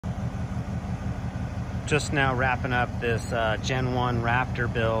Just now wrapping up this Gen 1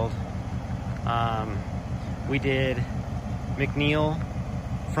 Raptor build. We did McNeil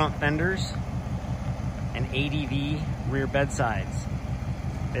front fenders and ADV rear bedsides.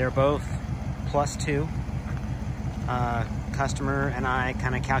 They are both +2. Customer and I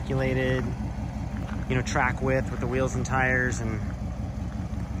kind of calculated, you know, track width with the wheels and tires and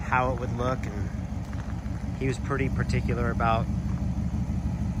how it would look, and he was pretty particular about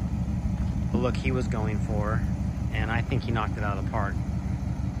the look he was going for, and I think he knocked it out of the park.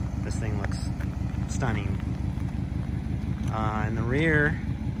 This thing looks stunning. In the rear,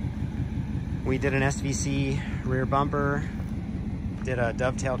 we did an SVC rear bumper, did a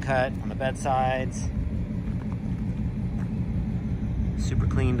dovetail cut on the bedsides, super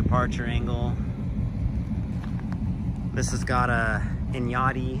clean departure angle. This has got a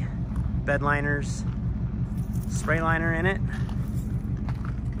Inyati bed liners spray liner in it.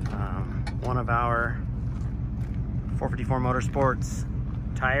 One of our 454 Motorsports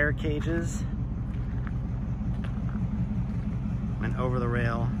tire cages went over the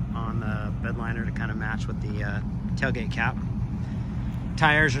rail on the bed liner to kind of match with the tailgate cap.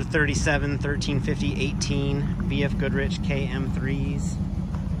 Tires are 37, 1350, 18 BF Goodrich KM3s,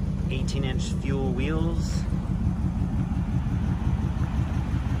 18-inch fuel wheels.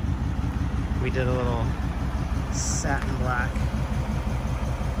 We did a little satin black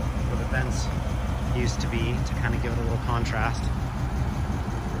where the vents used to be to kind of give it a little contrast.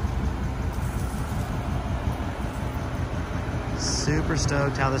 Super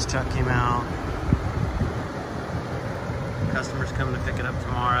stoked how this truck came out. Customer's coming to pick it up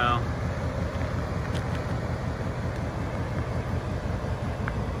tomorrow.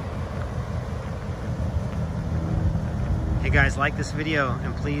 Hey guys, like this video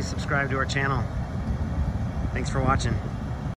and please subscribe to our channel. Thanks for watching.